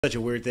such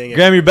a weird thing.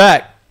 Graham, you're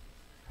back.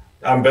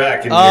 I'm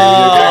back. Can you hear me?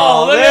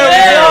 Oh,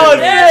 there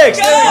we go.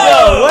 Fixed. There we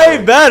go.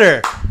 Way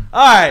better.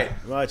 All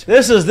right.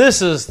 This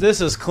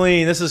is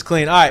clean. This is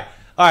clean. All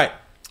right.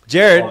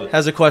 Jared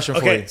has a question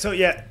for you. Okay, so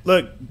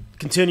look,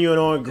 continuing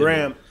on,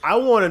 Graham, I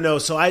want to know.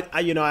 So I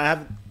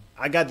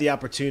got the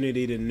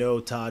opportunity to know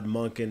Todd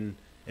Monken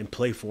and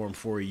play for him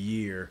for a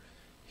year.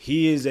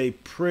 He is a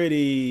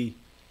pretty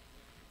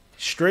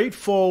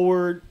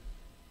straightforward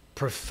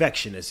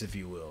perfectionist, if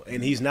you will,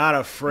 and he's not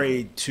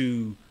afraid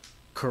to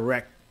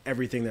correct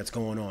everything that's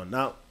going on.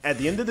 Now, at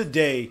the end of the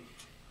day,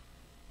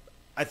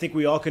 I think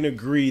we all can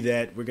agree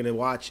that we're going to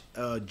watch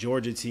a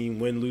Georgia team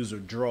win, lose, or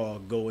draw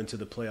go into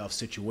the playoff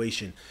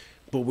situation.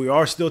 But we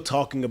are still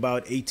talking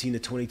about 18 to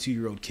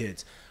 22-year-old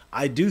kids.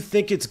 I do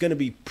think it's going to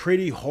be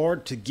pretty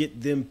hard to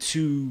get them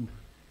to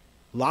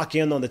lock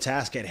in on the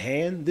task at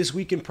hand this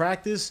week in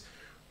practice.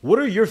 What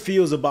are your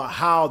feels about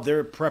how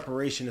their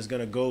preparation is going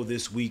to go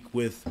this week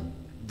with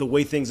the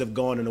way things have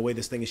gone and the way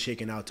this thing is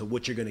shaking out to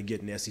what you're going to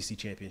get in the SEC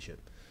championship?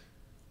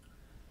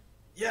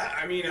 Yeah,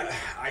 I mean,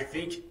 I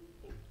think,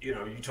 you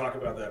talk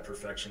about that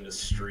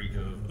perfectionist streak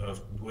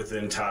of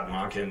within Todd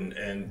Monken,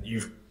 and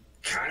you've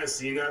kind of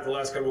seen that the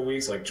last couple of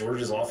weeks. Like,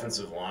 Georgia's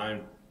offensive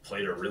line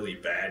played a really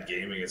bad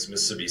game against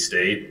Mississippi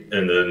State,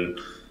 and then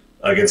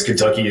against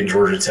Kentucky and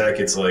Georgia Tech,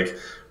 it's like,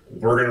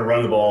 we're going to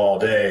run the ball all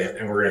day,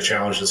 and we're going to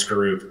challenge this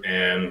group,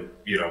 and,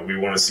 we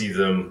want to see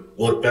them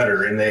look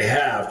better, and they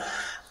have.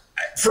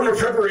 From a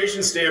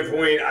preparation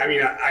standpoint, I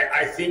mean,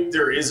 I think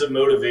there is a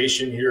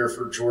motivation here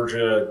for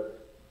Georgia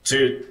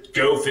to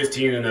go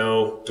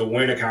 15-0, to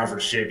win a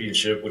conference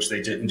championship, which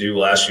they didn't do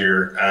last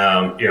year.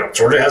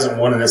 Georgia hasn't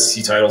won an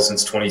SEC title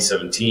since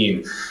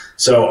 2017.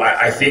 So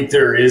I think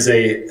there is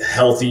a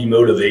healthy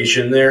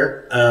motivation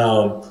there.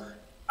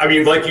 I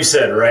mean, like you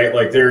said, right?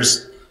 Like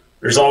there's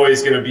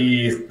always going to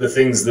be the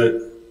things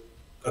that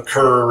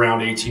occur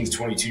around 18 to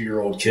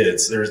 22-year-old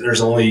kids.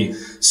 There's only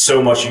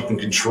so much you can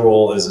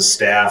control as a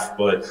staff,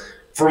 but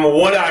from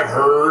what I've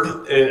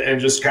heard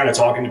and just kind of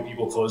talking to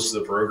people close to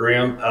the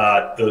program,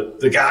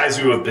 the guys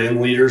who have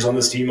been leaders on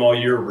this team all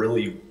year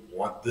really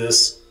want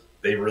this.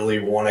 They really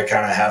want to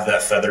kind of have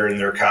that feather in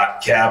their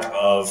cap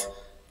of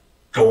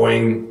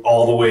going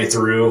all the way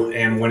through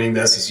and winning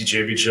the SEC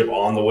championship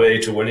on the way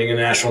to winning a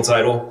national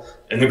title.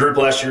 And the group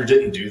last year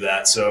didn't do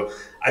that. So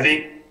I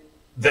think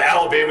the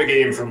Alabama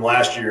game from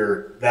last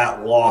year,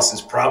 that loss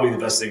is probably the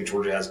best thing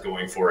Georgia has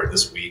going for it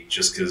this week,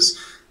 just because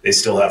they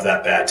still have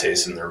that bad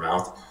taste in their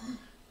mouth.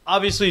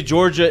 Obviously,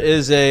 Georgia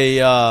is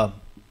a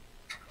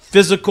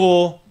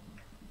physical,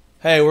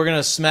 hey, we're going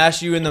to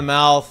smash you in the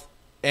mouth,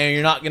 and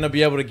you're not going to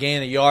be able to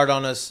gain a yard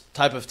on us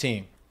type of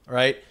team,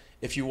 right?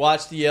 If you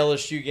watched the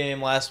LSU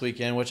game last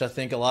weekend, which I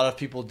think a lot of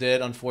people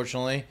did,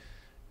 unfortunately,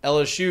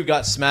 LSU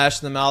got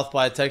smashed in the mouth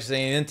by a Texas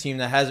A&M team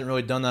that hasn't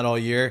really done that all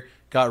year,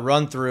 got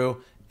run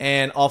through,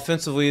 and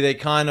offensively they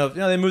kind of,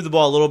 they moved the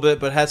ball a little bit,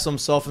 but had some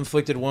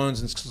self-inflicted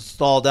wounds and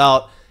stalled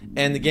out,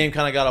 and the game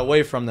kind of got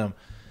away from them.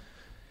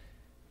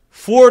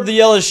 For the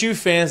LSU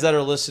fans that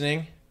are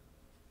listening,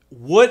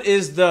 what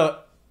is the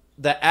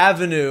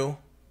avenue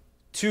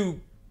to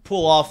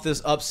pull off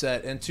this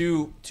upset and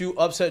to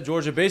upset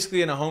Georgia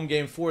basically in a home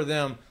game for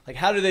them? Like,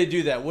 how do they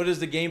do that? What is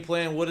the game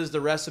plan? What is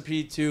the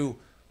recipe to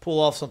pull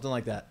off something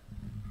like that?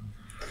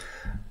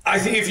 I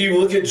think if you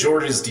look at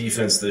Georgia's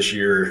defense this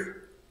year,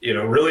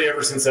 really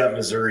ever since that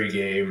Missouri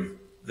game,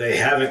 they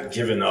haven't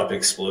given up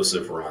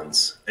explosive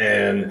runs.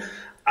 And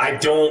I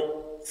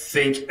don't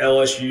think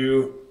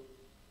LSU,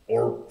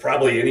 or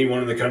probably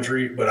anyone in the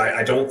country, but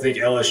I don't think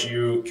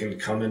LSU can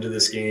come into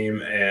this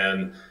game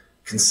and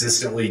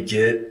consistently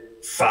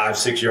get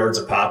 5-6 yards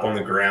a pop on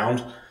the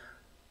ground.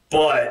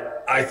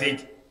 But I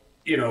think,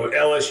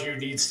 LSU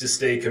needs to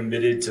stay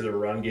committed to the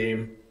run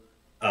game,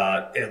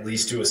 at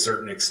least to a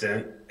certain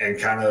extent, and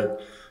kind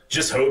of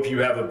just hope you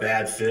have a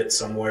bad fit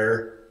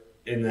somewhere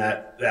in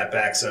that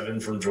back seven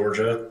from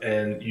Georgia,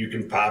 and you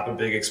can pop a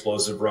big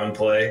explosive run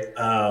play.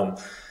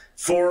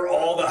 For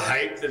all the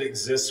hype that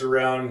exists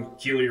around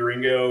Keely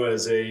Ringo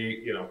as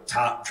a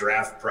top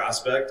draft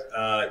prospect,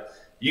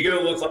 you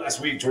go look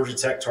last week, Georgia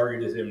Tech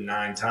targeted him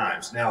 9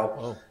 times.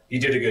 Now, He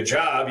did a good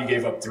job. He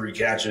gave up 3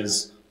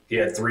 catches. He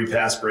had 3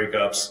 pass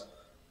breakups.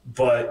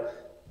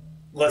 But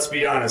let's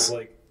be honest,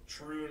 like,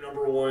 true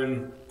number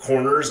 1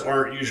 corners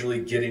aren't usually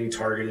getting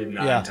targeted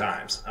 9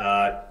 times.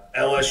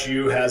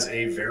 LSU has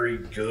a very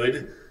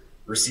good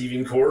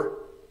receiving core,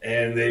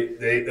 and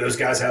those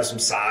guys have some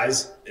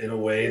size in a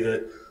way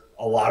that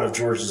a lot of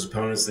Georgia's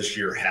opponents this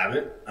year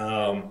haven't.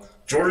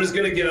 Georgia's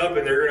going to get up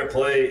and they're going to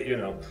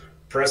play,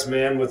 press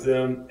man with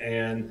them,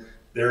 and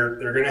they're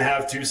going to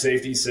have 2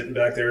 safeties sitting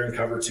back there in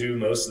cover 2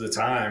 most of the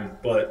time.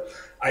 But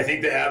I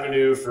think the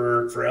avenue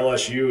for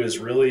LSU is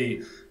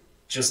really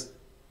just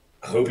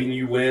hoping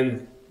you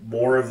win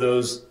more of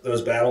those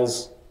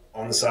battles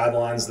on the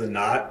sidelines than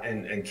not,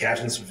 and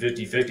catching some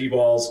 50-50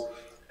 balls,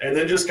 and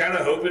then just kind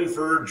of hoping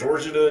for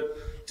Georgia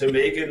to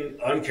make an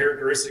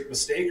uncharacteristic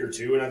mistake or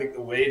 2. And I think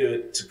the way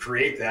to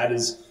create that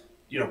is,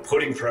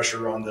 putting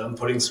pressure on them,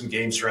 putting some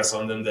game stress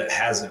on them that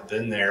hasn't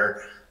been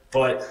there.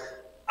 But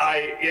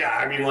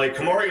I mean, like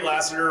Kamari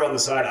Lassiter on the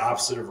side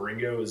opposite of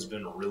Ringo has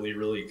been really,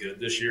 really good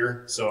this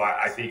year. So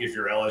I think if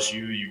you're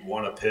LSU, you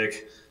want to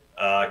pick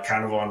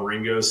kind of on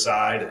Ringo's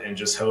side and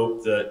just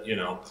hope that,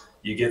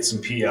 you get some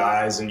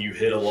PIs and you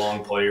hit a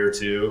long play or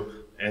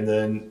two, and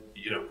then,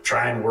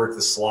 try and work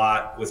the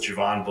slot with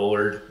Javon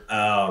Bullard.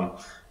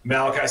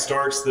 Malachi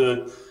Starks,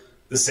 the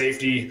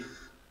safety,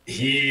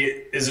 he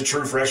is a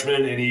true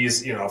freshman, and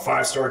he's, a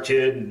 5-star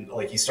kid. And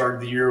like, he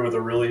started the year with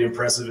a really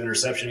impressive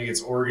interception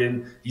against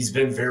Oregon. He's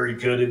been very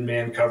good in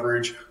man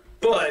coverage,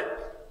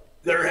 but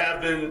there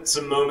have been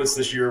some moments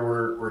this year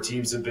where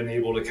teams have been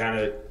able to kind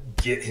of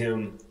get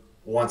him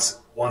once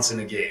in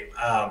a game.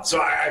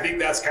 So I think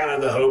that's kind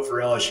of the hope for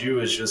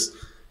LSU, is just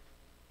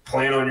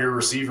plan on your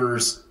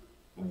receivers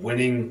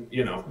winning,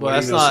 winning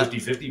those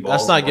 50-50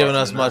 balls. That's not giving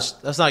us much.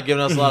 That's not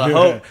giving us a lot of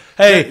hope.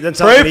 Hey,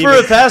 pray for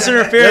a pass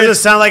interference. It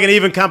doesn't sound like an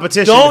even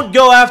competition. Don't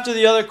go after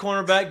the other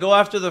cornerback. Go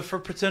after the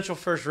potential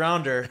first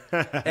rounder,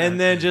 and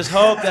then just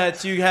hope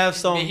that you have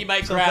some. He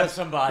might grab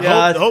somebody.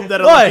 Yeah, hope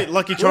that a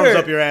lucky charms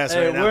up your ass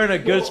right now. We're in a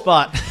good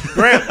spot.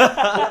 Grant,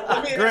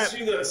 let me ask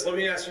you this.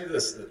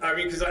 I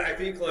mean, because I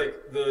think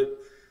like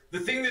the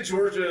thing that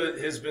Georgia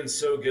has been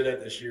so good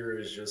at this year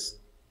is just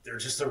they're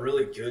just a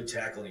really good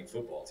tackling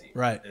football team.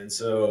 Right. And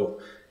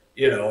so,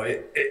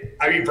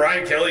 I mean,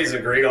 Brian Kelly's a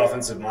great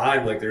offensive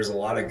mind. Like, there's a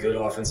lot of good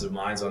offensive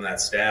minds on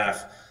that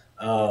staff.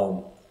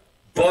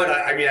 But,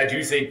 I mean, I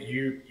do think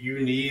you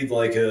need,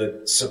 like,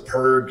 a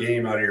superb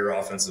game out of your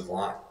offensive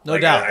line. No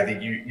doubt. I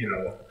think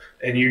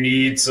and you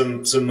need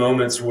some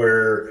moments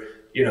where,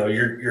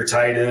 your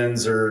tight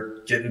ends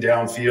are getting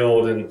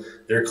downfield and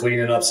they're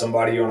cleaning up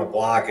somebody on a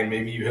block, and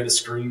maybe you hit a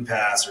screen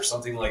pass or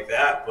something like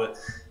that. But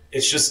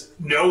it's just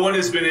no one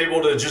has been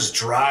able to just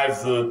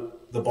drive the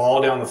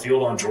ball down the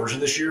field on Georgia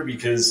this year,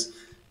 because,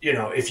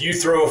 if you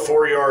throw a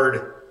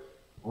 4-yard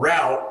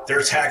route,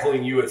 they're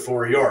tackling you at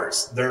 4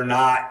 yards. They're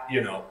not,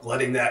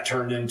 letting that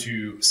turn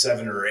into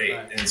 7 or 8.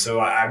 Right. And so,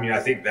 I mean,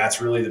 I think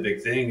that's really the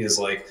big thing is,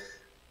 like,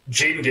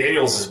 Jaden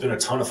Daniels has been a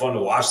ton of fun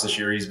to watch this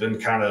year. He's been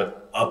kind of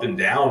up and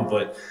down,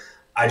 but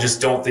I just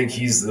don't think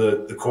he's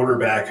the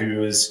quarterback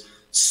who is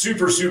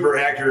super, super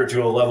accurate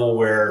to a level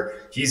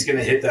where he's going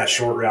to hit that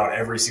short route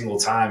every single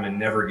time and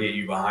never get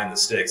you behind the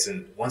sticks.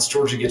 And once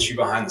Georgia gets you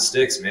behind the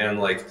sticks, man,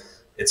 like,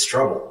 it's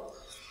trouble.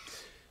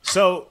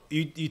 So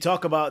you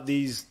talk about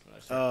these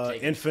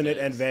infinite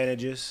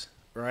advantages,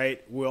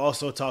 right? We're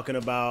also talking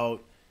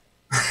about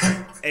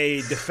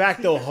a de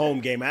facto home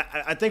game.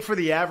 I think for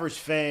the average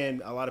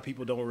fan, a lot of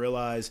people don't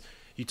realize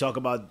you talk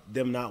about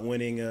them not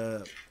winning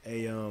a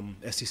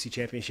SEC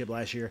championship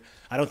last year.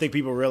 I don't think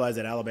people realize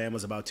that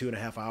Alabama's about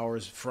 2.5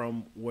 hours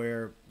from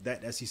where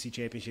that SEC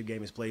championship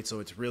game is played, so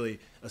it's really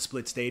a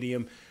split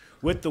stadium.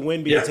 With the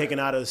win being taken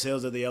out of the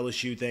sales of the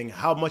LSU thing,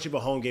 how much of a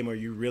home game are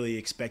you really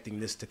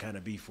expecting this to kind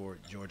of be for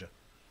Georgia?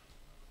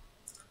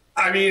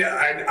 I mean,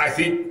 I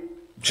think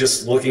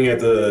just looking at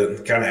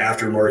the kind of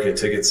aftermarket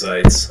ticket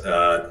sites,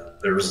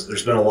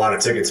 there's been a lot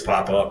of tickets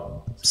pop up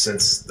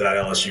since that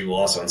LSU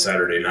loss on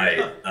Saturday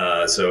night.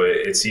 So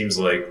it seems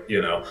like,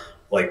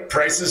 like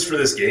prices for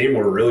this game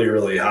were really,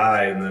 really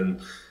high. And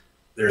then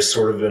there's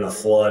sort of been a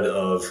flood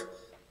of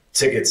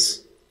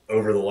tickets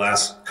over the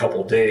last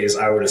couple days.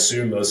 I would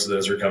assume most of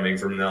those are coming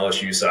from the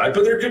LSU side,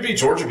 but there could be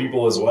Georgia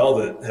people as well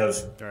that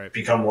have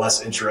become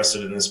less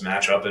interested in this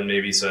matchup and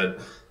maybe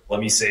said, let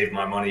me save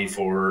my money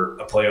for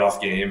a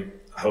playoff game.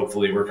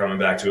 Hopefully we're coming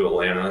back to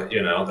Atlanta.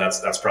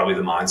 That's probably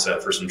the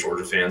mindset for some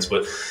Georgia fans,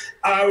 but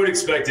I would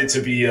expect it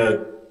to be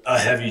a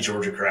heavy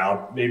Georgia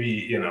crowd,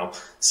 maybe,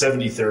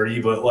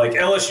 70-30, but like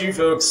LSU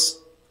folks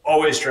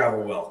always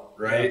travel well.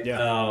 Right.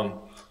 Yeah.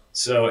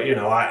 So,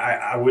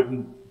 I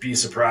wouldn't be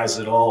surprised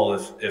at all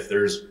if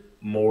there's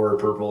more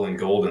purple and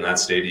gold in that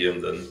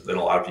stadium than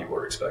a lot of people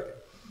are expecting.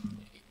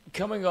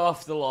 Coming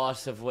off the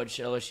loss of which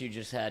LSU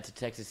just had to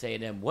Texas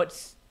A&M,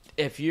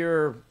 if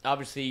you're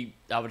obviously,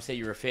 I would say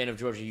you're a fan of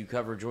Georgia, you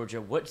cover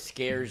Georgia, what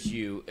scares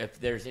you if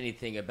there's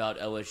anything about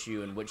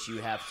LSU and what you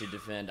have to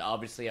defend?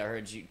 Obviously, I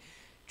heard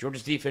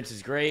Georgia's defense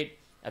is great.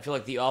 I feel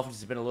like the offense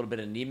has been a little bit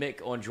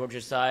anemic on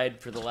Georgia's side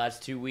for the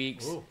last 2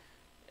 weeks. Ooh.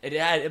 It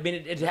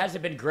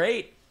hasn't been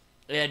great.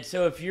 And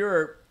so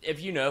the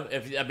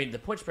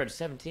point spread is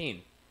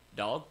 17,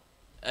 dog.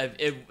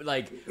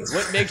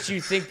 What makes you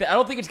think that? I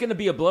don't think it's going to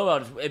be a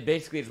blowout.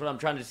 Basically, is what I'm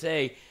trying to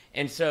say.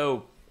 And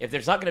so, if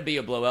there's not going to be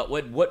a blowout,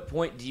 what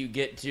point do you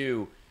get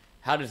to?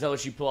 How does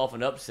LSU pull off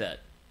an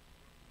upset?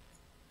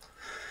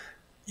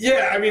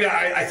 Yeah, I mean,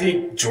 I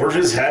think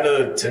Georgia's had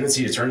a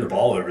tendency to turn the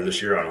ball over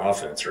this year on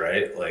offense,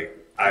 right? Like,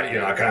 I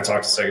kind of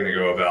talked a second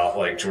ago about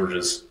like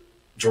Georgia's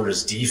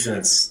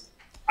defense.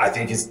 I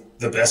think is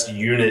the best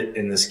unit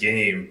in this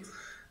game.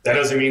 That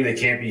doesn't mean they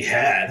can't be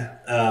had.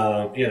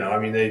 I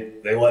mean,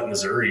 they let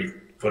Missouri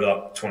put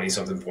up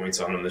 20-something points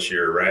on them this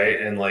year, right?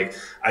 And like,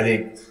 I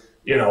think,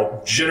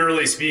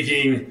 generally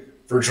speaking,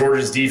 for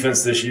Georgia's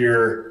defense this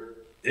year,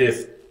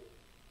 if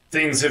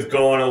things have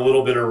gone a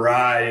little bit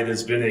awry, it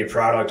has been a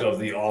product of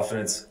the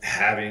offense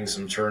having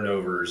some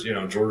turnovers.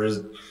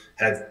 Georgia's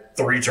had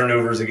 3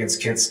 turnovers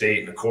against Kent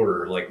State in a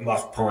quarter, like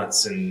muff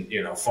punts and,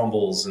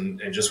 fumbles and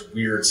just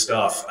weird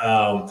stuff.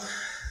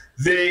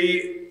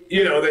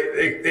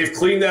 They've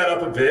cleaned that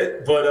up a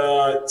bit,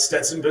 but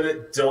Stetson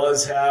Bennett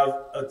does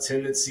have a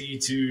tendency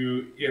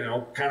to,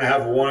 kind of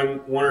have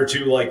one or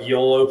two like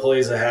YOLO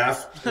plays a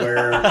half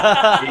where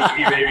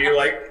he maybe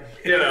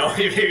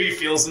he maybe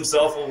feels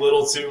himself a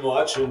little too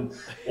much and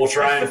will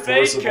try and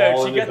force the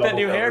ball into double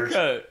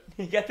coverage.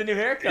 He got the new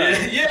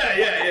haircut.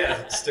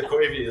 Yeah.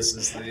 Staquavius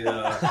is the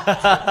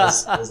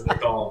as they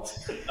call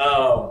him.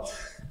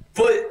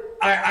 But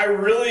I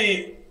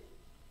really,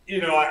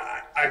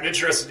 I'm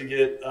interested to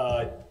get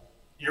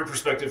your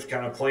perspective,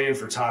 kind of playing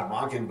for Todd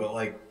Monken.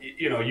 But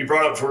you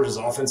brought up Georgia's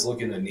offense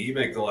looking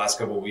anemic the last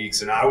couple of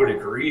weeks, and I would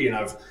agree. And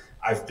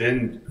I've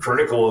been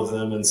critical of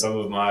them in some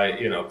of my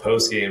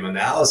post game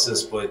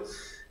analysis. But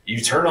you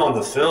turn on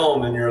the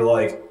film and you're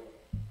like,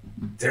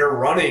 they're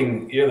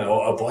running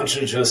a bunch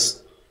of just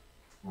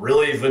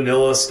really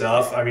vanilla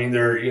stuff. I mean,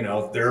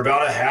 they're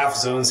about a half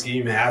zone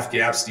scheme, half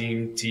gap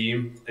scheme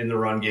team in the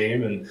run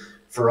game. And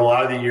for a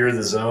lot of the year,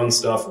 the zone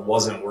stuff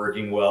wasn't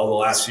working well. The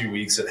last few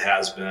weeks it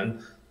has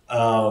been.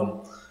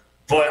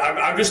 But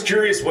I'm just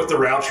curious what the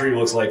route tree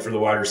looks like for the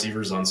wide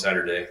receivers on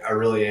Saturday. I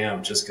really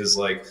am, just because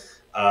they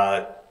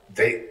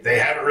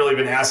haven't really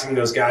been asking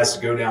those guys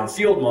to go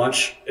downfield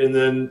much. And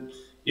then,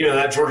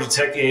 that Georgia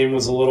Tech game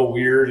was a little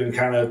weird and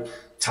kind of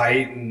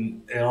tight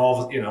and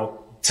all,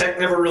 Tech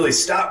never really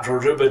stopped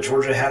Georgia, but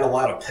Georgia had a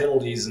lot of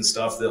penalties and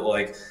stuff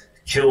that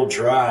killed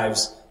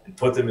drives and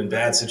put them in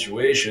bad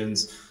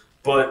situations.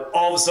 But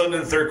all of a sudden in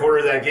the third quarter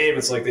of that game,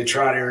 it's like they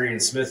trot Arian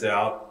Smith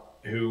out,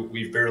 who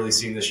we've barely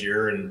seen this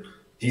year, and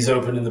he's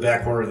open in the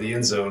back corner of the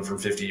end zone from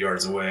 50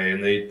 yards away,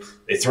 and they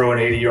throw an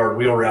 80-yard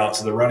wheel route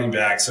to the running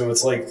back. So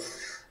it's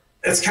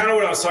kind of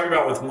what I was talking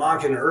about with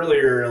Monken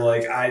earlier.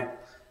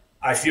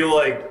 I feel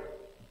like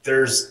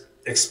there's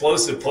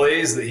explosive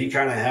plays that he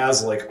kind of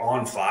has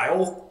on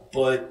file,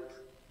 but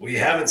we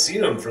haven't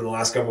seen them for the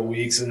last couple of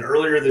weeks. And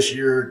earlier this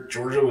year,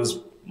 Georgia was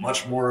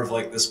much more of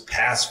this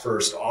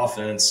pass-first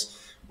offense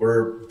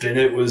where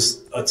Bennett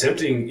was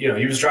attempting,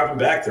 he was dropping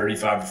back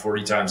 35 to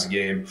 40 times a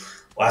game.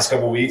 Last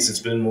couple of weeks, it's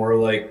been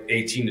more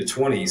 18 to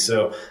 20.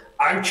 So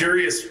I'm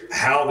curious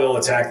how they'll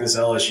attack this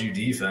LSU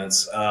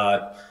defense.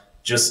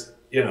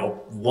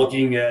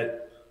 Looking at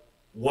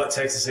what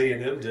Texas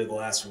A&M did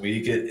last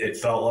week, it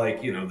felt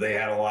like, they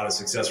had a lot of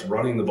success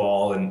running the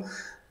ball. And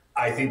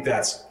I think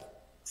that's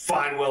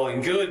fine, well,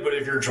 and good. But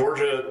if you're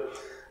Georgia,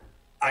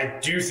 I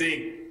do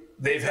think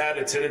they've had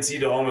a tendency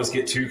to almost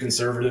get too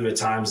conservative at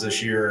times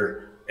this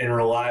year and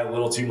rely a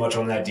little too much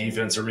on that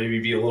defense, or maybe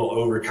be a little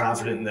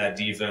overconfident in that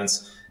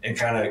defense and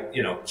kind of,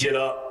 get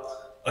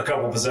up a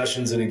couple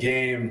possessions in a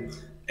game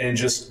and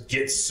just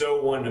get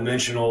so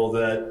one-dimensional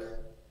that,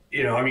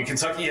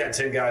 Kentucky had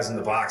 10 guys in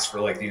the box for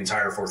the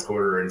entire fourth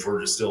quarter, and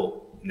Georgia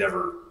still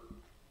never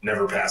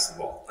passed the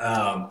ball.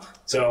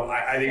 So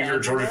I think if you're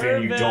a Georgia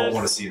fan, you don't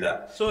want to see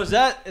that. So is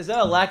that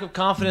a lack of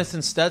confidence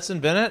in Stetson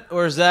Bennett,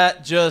 or is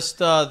that just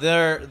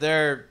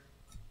their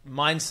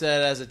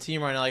mindset as a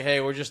team right now? Like, hey,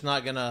 we're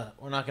not gonna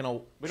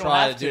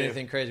try to do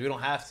anything crazy. We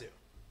don't have to.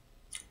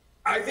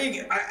 I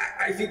think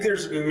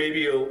there's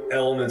maybe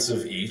elements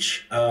of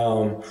each.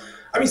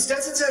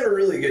 Stetson's had a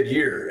really good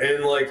year,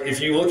 and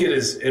if you look at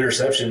his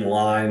interception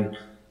line,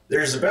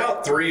 there's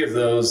about 3 of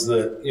those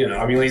that,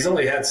 he's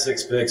only had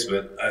 6 picks,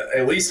 but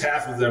at least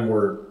half of them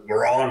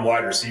were on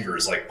wide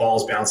receivers,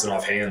 balls bouncing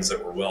off hands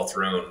that were well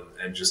thrown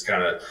and just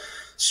kind of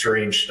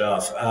strange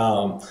stuff.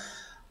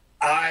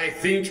 I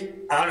think,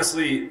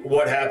 honestly,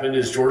 what happened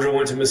is Georgia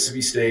went to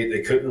Mississippi State.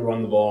 They couldn't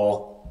run the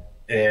ball,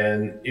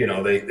 and,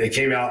 they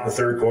came out in the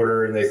third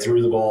quarter and they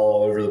threw the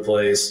ball all over the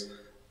place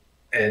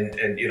and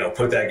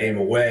put that game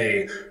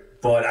away.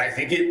 But I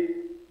think it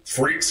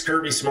freaks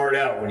Kirby Smart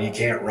out when he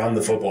can't run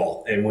the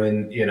football and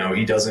when,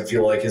 he doesn't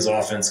feel like his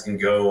offense can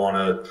go on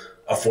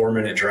a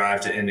 4-minute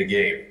drive to end a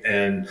game.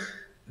 And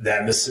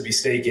that Mississippi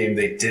State game,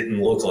 they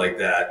didn't look like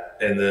that.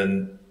 And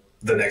then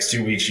the next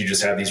 2 weeks, you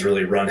just have these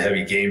really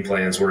run-heavy game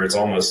plans where it's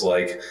almost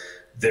like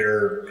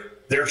they're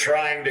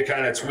trying to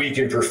kind of tweak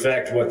and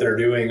perfect what they're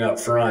doing up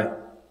front.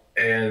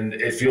 And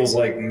it feels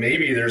like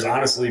maybe there's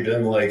honestly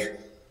been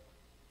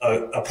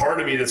a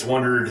part of me that's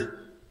wondered,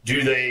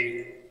 do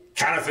they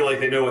kind of feel like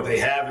they know what they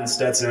have in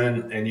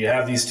Stetson, and you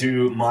have these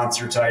 2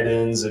 monster tight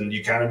ends, and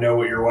you kind of know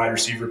what your wide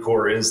receiver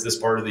core is this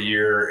part of the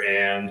year,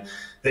 and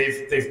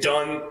they've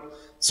done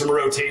some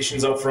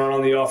rotations up front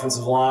on the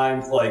offensive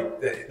line.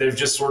 They've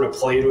just sort of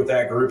played with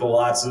that group a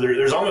lot. So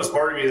there's almost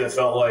part of me that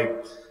felt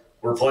like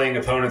we're playing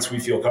opponents we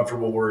feel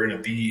comfortable we're going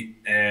to beat,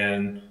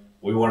 and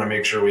we want to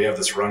make sure we have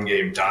this run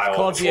game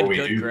dialed before we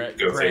go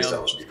face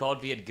LSU. It's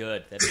called being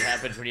good. That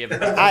happens when you have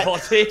a football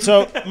team.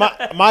 So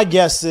my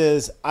guess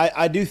is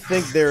I do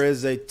think there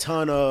is a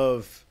ton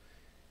of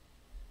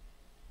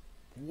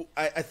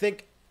I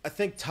think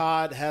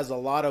Todd has a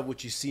lot of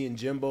what you see in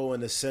Jimbo in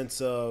the sense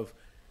of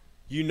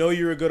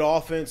you're a good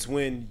offense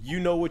when you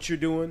know what you're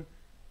doing,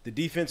 the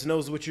defense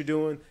knows what you're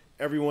doing,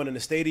 everyone in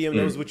the stadium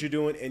knows what you're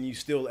doing, and you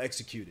still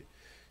execute it.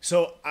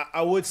 So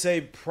I would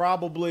say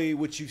probably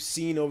what you've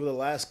seen over the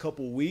last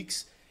couple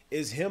weeks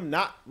is him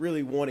not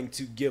really wanting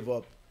to give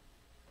up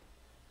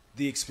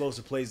the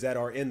explosive plays that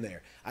are in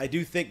there. I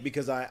do think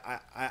because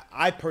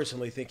I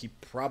personally think he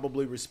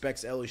probably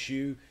respects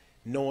LSU,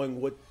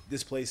 knowing what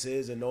this place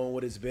is and knowing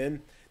what it's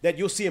been, that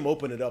you'll see him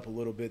open it up a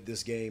little bit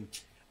this game.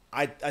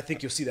 I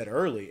think you'll see that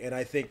early, and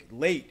I think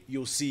late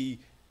you'll see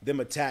them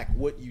attack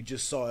what you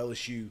just saw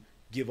LSU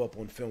give up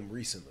on film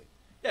recently.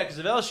 Yeah, because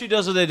if LSU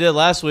does what they did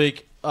last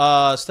week,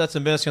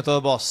 Stetson Bennett's going to throw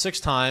the ball 6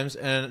 times,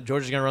 and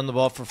Georgia's going to run the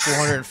ball for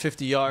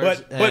 450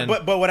 yards.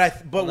 But what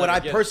I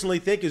personally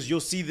think is you'll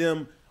see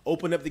them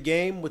open up the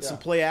game with some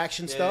play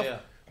action stuff. Yeah.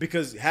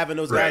 Because having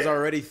those guys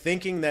already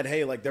thinking that,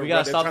 hey, like they're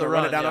trying to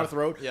run it down our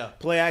throat,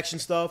 play action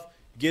stuff,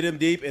 get them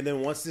deep, and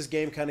then once this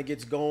game kind of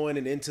gets going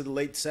and into the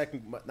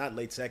not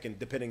late second,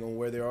 depending on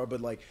where they are, but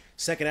like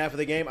second half of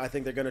the game, I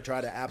think they're going to try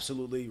to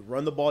absolutely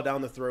run the ball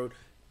down the throat,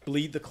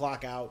 bleed the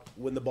clock out,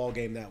 win the ball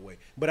game that way.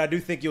 But I do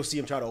think you'll see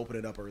him try to open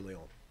it up early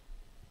on.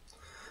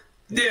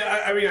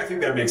 Yeah, I mean, I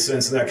think that makes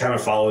sense, and that kind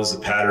of follows the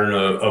pattern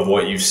of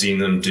what you've seen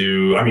them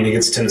do. I mean,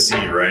 against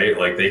Tennessee, right?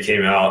 Like they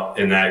came out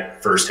in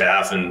that first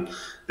half and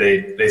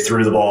they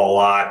threw the ball a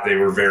lot. They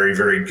were very,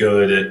 very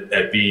good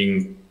at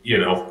being,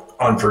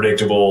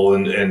 unpredictable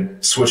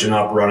and switching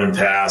up, run and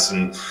pass.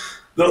 And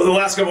the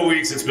last couple of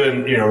weeks, it's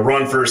been,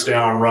 run first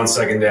down, run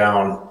second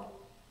down.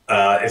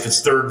 If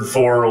it's 3rd and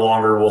 4 or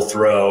longer, we'll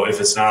throw. If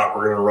it's not,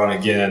 we're going to run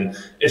again.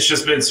 It's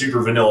just been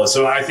super vanilla.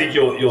 So I think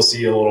you'll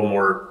see a little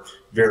more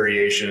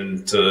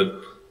variation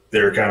to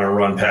their kind of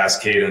run pass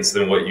cadence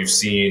than what you've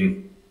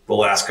seen the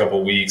last couple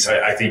of weeks.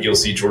 I think you'll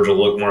see Georgia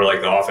look more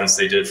like the offense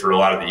they did for a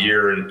lot of the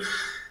year. And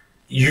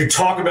you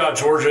talk about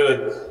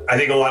Georgia, I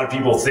think a lot of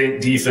people think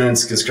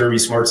defense because Kirby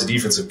Smart's a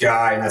defensive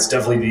guy, and that's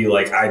definitely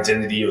the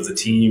identity of the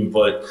team.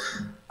 But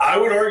I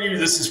would argue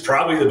this is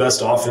probably the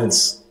best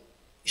offense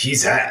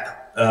he's had.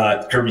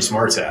 Kirby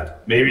Smart's had.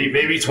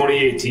 Maybe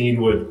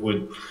 2018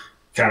 would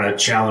kind of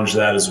challenge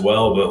that as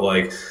well,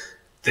 but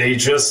they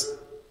just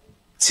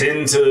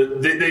tend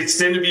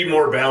to be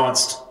more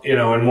balanced,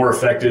 and more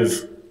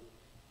effective.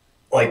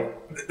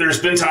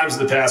 There's been times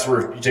in the past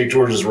where you take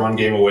Georgia's run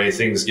game away,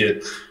 things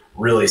get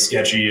really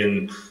sketchy,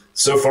 and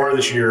so far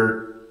this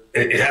year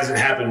it hasn't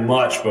happened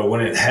much, but when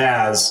it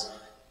has,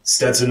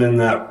 Stetson in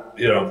that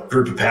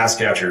group of pass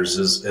catchers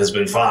has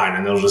been fine,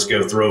 and they'll just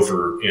go throw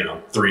for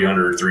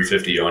 300,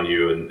 350 on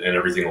you, and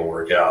everything will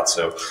work out.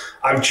 So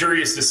I'm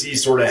curious to see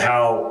sort of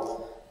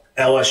how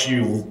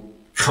LSU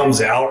comes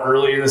out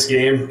early in this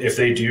game. If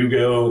they do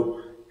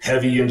go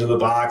heavy into the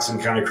box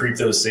and kind of creep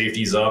those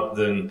safeties up,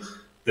 then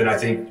I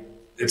think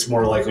it's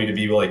more likely to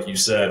be like you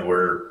said,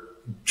 where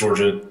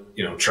Georgia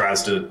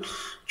tries to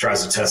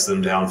test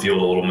them downfield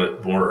a little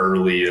bit more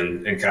early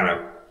and kind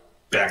of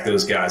back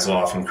those guys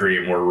off and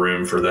create more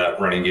room for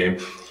that running game.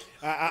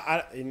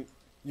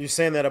 You're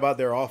saying that about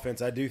their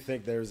offense. I do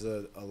think there's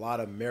a lot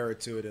of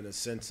merit to it in a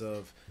sense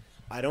of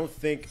I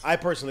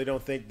personally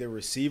don't think the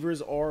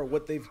receivers are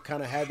what they've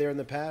kind of had there in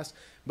the past,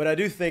 but I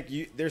do think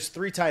there's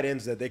 3 tight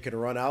ends that they could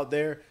run out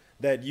there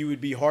that you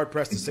would be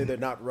hard-pressed to say they're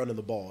not running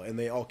the ball, and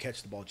they all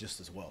catch the ball just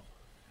as well,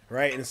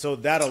 right? And so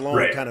that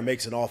alone kind of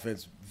makes an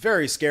offense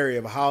very scary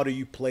of how do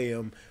you play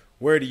them,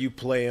 where do you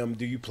play them,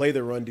 do you play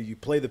the run, do you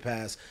play the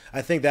pass?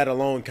 I think that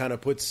alone kind of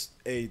puts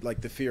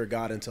the fear of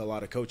God into a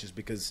lot of coaches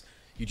because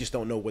you just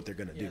don't know what they're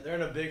going to do. They're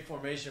in a big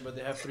formation, but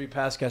they have 3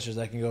 pass catchers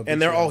that can go.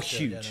 And they're all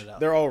huge.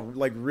 They're all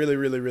really,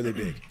 really, really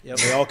big. Yep.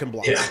 They all can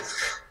block.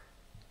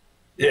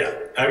 Yeah.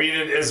 I mean,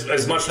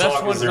 as much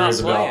talk as there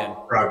is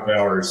about Brock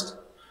Bowers.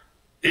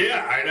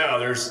 Yeah, I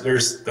know.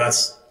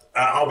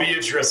 I'll be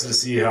interested to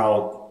see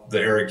how the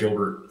Eric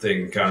Gilbert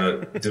thing kind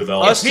of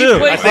develops. Us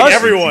too. I think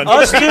everyone.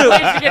 Us too.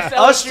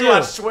 Us too.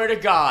 I swear to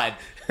God.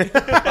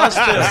 Us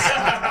too.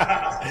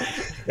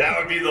 That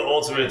would be the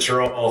ultimate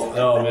troll.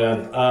 Oh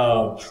man.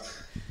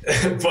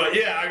 But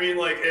yeah, I mean,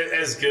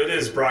 as good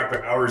as Brock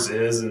Bowers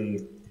is,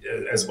 and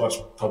as much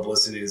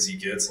publicity as he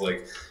gets,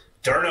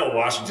 Darnell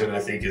Washington, I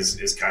think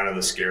is kind of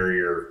the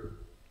scarier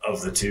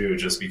of the two,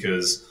 just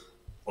because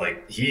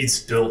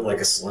he's built like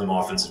a slim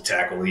offensive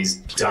tackle. He's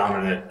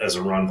dominant as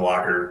a run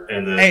blocker.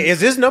 And then, hey,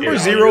 is his number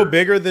 0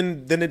 bigger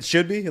than it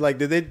should be?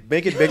 Did they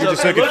make it bigger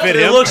just so it could fit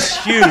him? It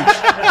looks huge.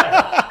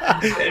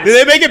 Did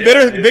they make it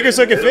bigger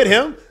so it could fit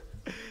him?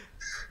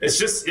 It's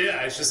just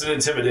an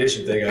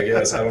intimidation thing, I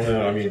guess. I don't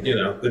know. I mean,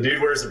 the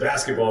dude wears a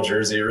basketball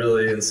jersey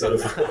really instead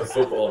of a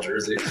football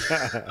jersey.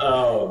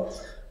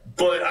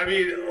 But I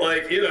mean,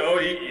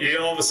 he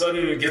all of a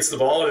sudden gets the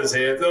ball in his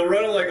hand. They'll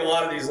run a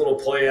lot of these little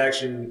play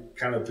action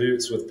kind of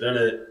boots with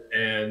Bennett,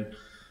 and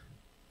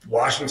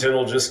Washington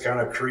will just kind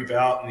of creep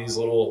out in these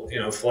little,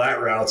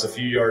 flat routes a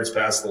few yards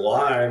past the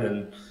line.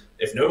 And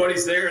if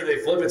nobody's there, they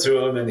flip it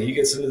to him, and he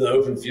gets into the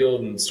open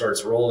field and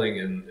starts rolling,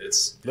 and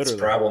it's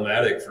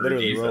problematic for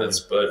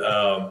defense.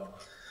 Rolling.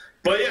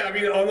 But yeah, I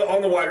mean,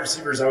 on the wide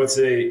receivers, I would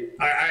say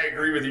I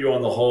agree with you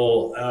on the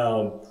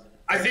whole.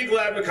 I think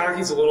Ladd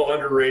McConkey's a little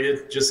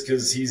underrated just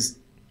because he's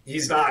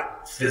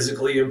not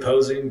physically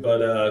imposing,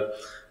 but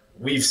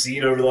we've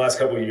seen over the last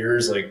couple of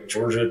years, like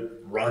Georgia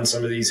run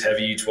some of these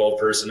heavy 12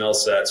 personnel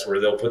sets where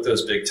they'll put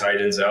those big tight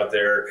ends out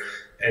there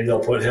and they'll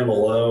put him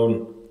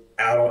alone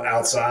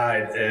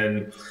outside.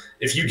 And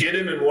if you get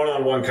him in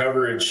one-on-one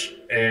coverage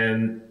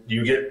and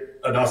you get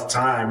enough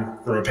time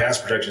from a pass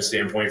protection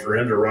standpoint for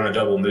him to run a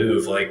double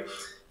move, like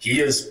he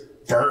has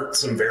burnt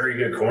some very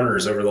good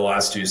corners over the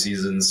last 2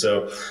 seasons.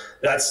 So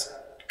that's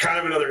kind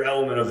of another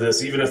element of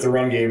this. Even if the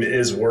run game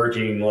is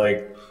working,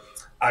 like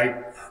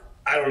I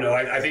don't know.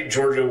 I think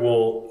Georgia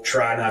will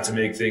try not to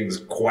make things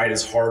quite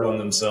as hard on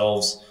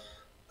themselves.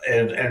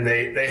 And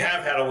they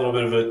have had a little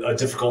bit of a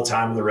difficult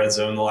time in the red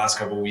zone the last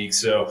couple of weeks.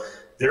 So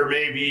there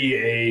may be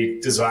a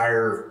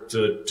desire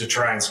to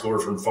try and score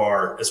from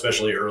far,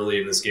 especially early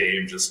in this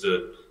game, just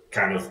to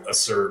kind of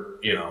assert,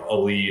 a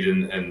lead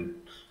and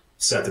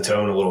set the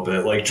tone a little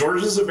bit. Like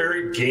Georgia's a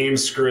very game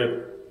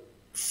script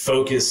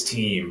focused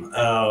team.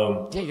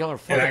 Y'all are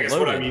fucking and I guess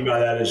loaded. what I mean by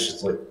that is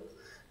just like,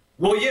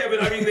 well, yeah,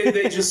 but I mean,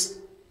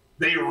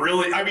 they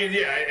really, I mean,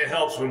 yeah, it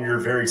helps when you're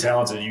very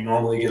talented. You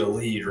normally get a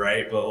lead,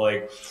 right? But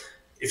like,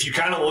 if you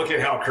kind of look at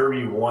how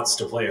Kirby wants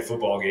to play a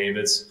football game,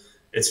 it's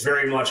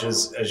very much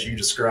as you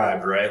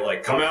described, right?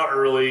 Like come out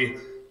early,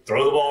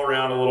 throw the ball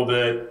around a little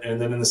bit,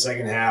 and then in the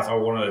second half, I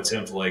want to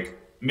attempt like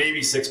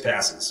maybe 6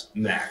 passes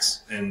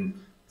max, and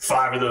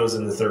 5 of those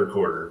in the third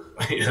quarter.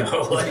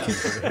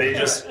 They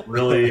just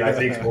really, I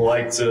think,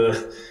 like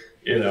to,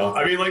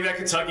 I mean, like that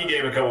Kentucky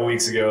game a couple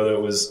weeks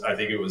ago, I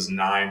think it was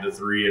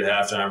 9-3 at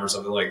halftime or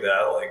something like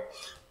that. Like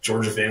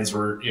Georgia fans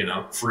were,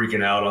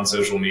 freaking out on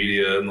social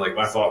media, and like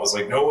my thought was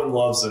like, no one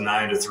loves a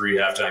 9-3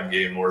 halftime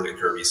game more than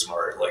Kirby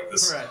Smart. Like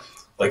this, right.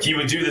 Like he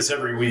would do this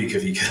every week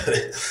if he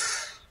could.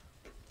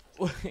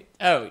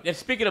 Oh, and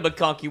speaking of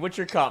McConkey, what's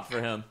your comp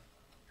for him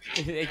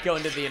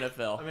going to the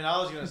NFL? I mean, I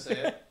was going to say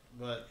it,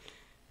 but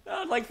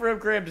I'd like for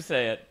Graham to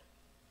say it.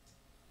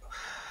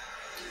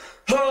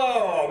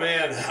 Oh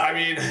man, I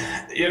mean,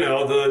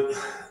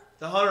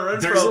 the Hunter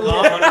Renfrow. There's a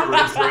little Hunter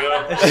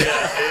Renfrow.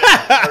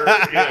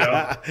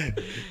 Yeah.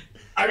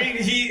 I mean,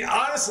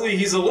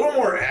 he's a little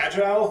more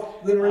agile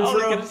than Renfrow. I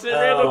was going to say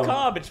Randall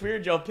Cobb. It's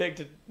weird y'all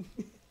picked it.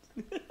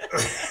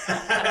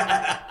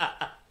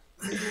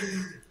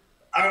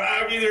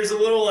 I mean, there's a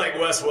little like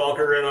Wes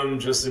Welker in him,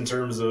 just in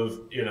terms of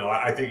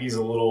I think he's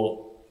a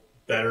little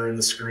better in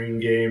the screen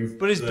game.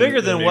 But he's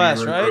bigger than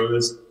Wes, right?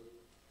 Is.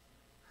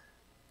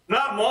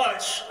 Not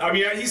much. I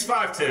mean, he's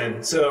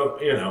 5'10", so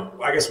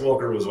I guess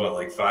Welker was what,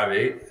 like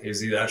 5'8"?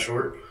 Is he that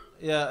short?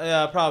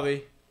 Yeah,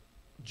 probably.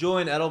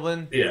 Julian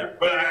Edelman. Yeah,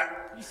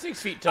 but he's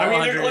 6 feet tall. I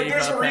mean,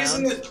 there's a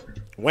reason that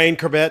Wayne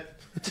Corbett.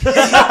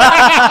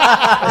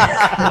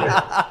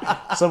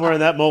 Somewhere in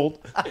that mold.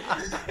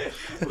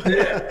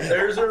 Yeah,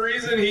 there's a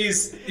reason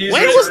he's Wayne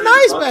was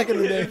nice back in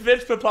the day.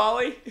 Vince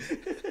Papali.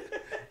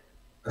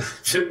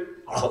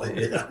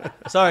 Yeah.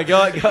 Sorry,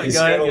 go ahead.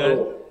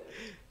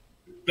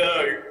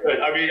 No, you're good.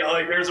 I mean,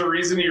 like, there's a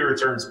reason he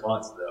returns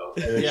punts, though.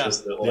 And it's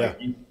just that,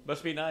 like,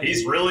 must be nice.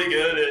 He's really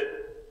good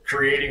at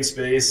creating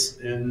space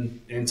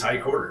in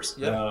tight quarters.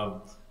 Yeah.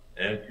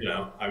 And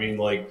I mean,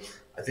 like,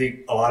 I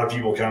think a lot of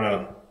people kind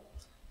of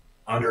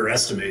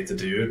underestimate the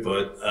dude,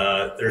 but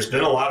there's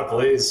been a lot of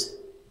plays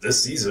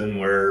this season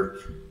where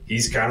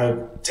he's kind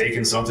of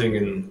taken nothing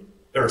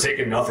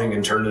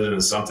and turned it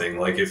into something.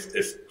 Like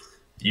if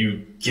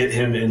you get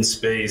him in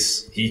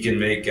space, he can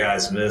make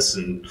guys miss.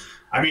 And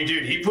I mean,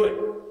 dude, he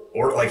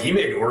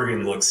made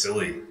Oregon look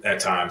silly at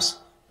times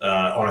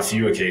on a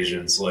few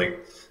occasions.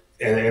 Like,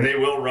 and they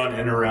will run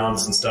in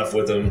arounds and stuff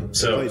with him.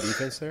 So play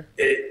defense there.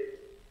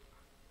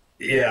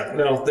 Yeah,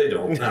 no, they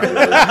don't. Not really.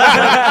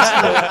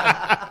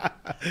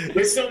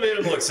 They still made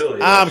him look silly.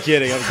 I'm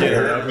kidding. I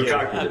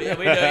mean,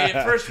 we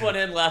know, first one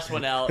in, last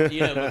one out.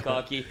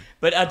 McConkey.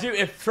 But I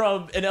do,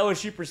 from an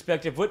LSU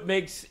perspective,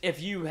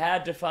 if you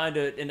had to find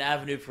an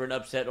avenue for an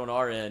upset on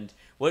our end,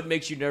 what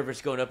makes you nervous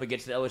going up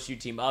against the LSU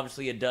team?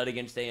 Obviously a dud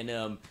against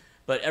A&M,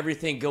 but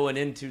everything going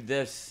into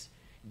this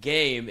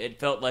game, it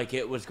felt like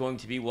it was going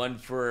to be one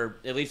for,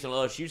 at least on the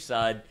LSU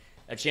side,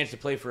 a chance to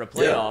play for a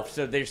playoff. Yeah.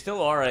 So they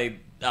still are I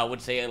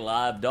would say, a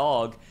live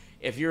dog.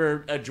 If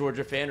you're a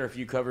Georgia fan or if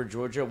you cover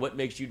Georgia, what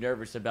makes you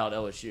nervous about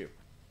LSU?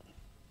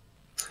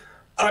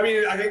 I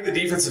mean, I think the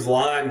defensive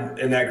line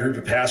in that group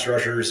of pass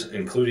rushers,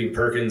 including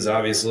Perkins,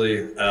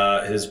 obviously,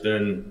 has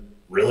been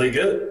really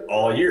good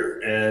all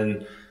year.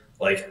 And,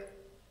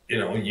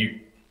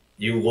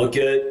 you look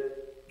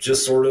at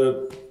just sort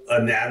of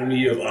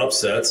anatomy of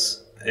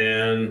upsets,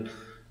 and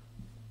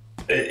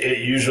it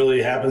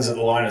usually happens at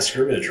the line of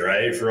scrimmage,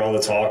 right? For all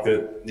the talk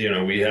that,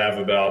 we have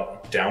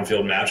about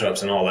downfield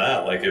matchups and all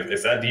that. Like,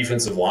 if that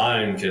defensive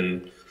line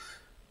can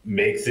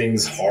make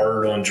things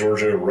hard on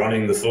Georgia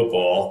running the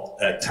football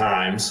at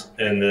times,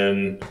 and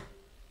then,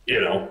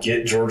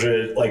 get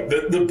Georgia, like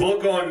the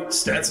book on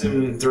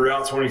Stetson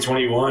throughout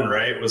 2021,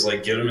 right, was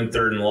like, get him in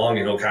 3rd and long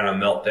and he'll kind of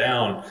melt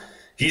down.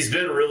 He's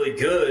been really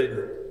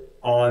good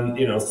on,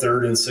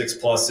 3rd and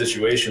 6+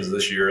 situations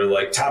this year,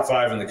 like top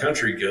 5 in the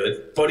country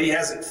good, but he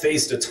hasn't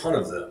faced a ton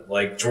of them.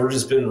 Like,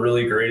 Georgia's been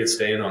really great at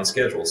staying on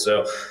schedule.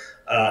 So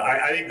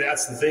I think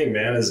that's the thing,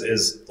 man,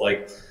 is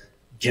like,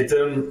 get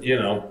them,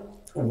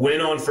 win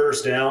on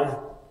first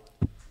down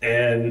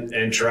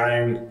and try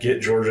and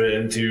get Georgia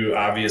into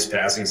obvious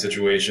passing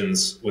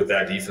situations with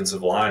that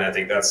defensive line. I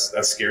think that's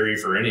scary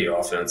for any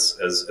offense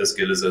as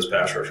good as those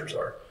pass rushers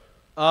are.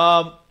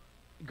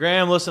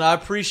 Graham, listen, I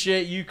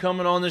appreciate you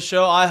coming on the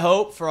show. I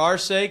hope for our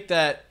sake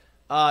that,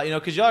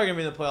 because y'all are going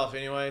to be in the playoff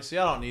anyway, so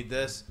y'all don't need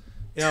this.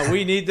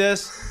 We need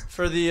this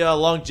for the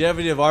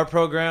longevity of our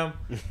program.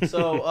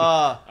 So,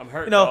 I'm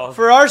hurt, dog.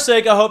 for our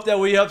sake, I hope that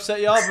we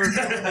upset y'all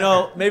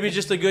for, maybe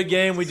just a good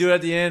game. We do it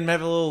at the end,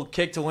 have a little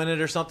kick to win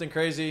it or something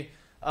crazy.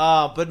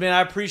 But, man,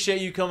 I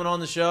appreciate you coming on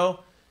the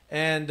show.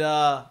 And,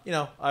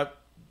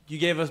 you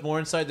gave us more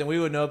insight than we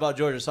would know about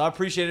Georgia. So I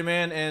appreciate it,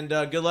 man, and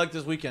good luck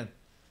this weekend.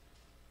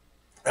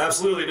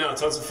 Absolutely, no,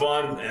 tons of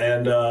fun,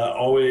 and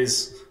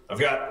always I've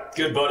got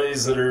good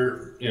buddies that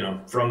are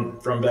from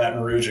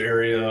Baton Rouge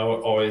area. I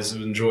always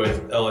enjoy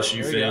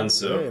LSU fans,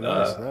 so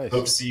nice.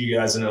 Hope to see you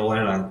guys in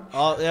Atlanta.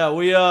 Oh yeah,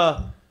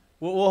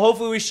 we'll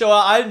hopefully we show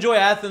out. I enjoy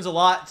Athens a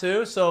lot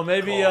too, so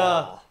maybe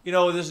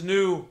with this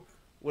new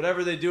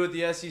whatever they do at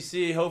the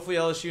SEC, hopefully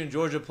LSU and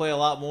Georgia play a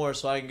lot more,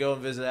 so I can go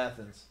and visit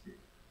Athens.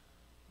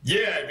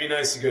 Yeah, it'd be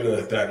nice to go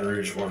to Baton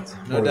Rouge once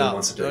a No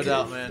decade.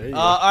 doubt, man.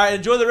 All right,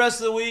 enjoy the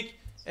rest of the week.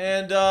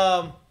 And,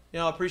 I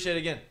appreciate it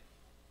again.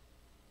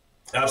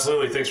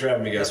 Absolutely. Thanks for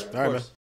having me, guys. All right, man.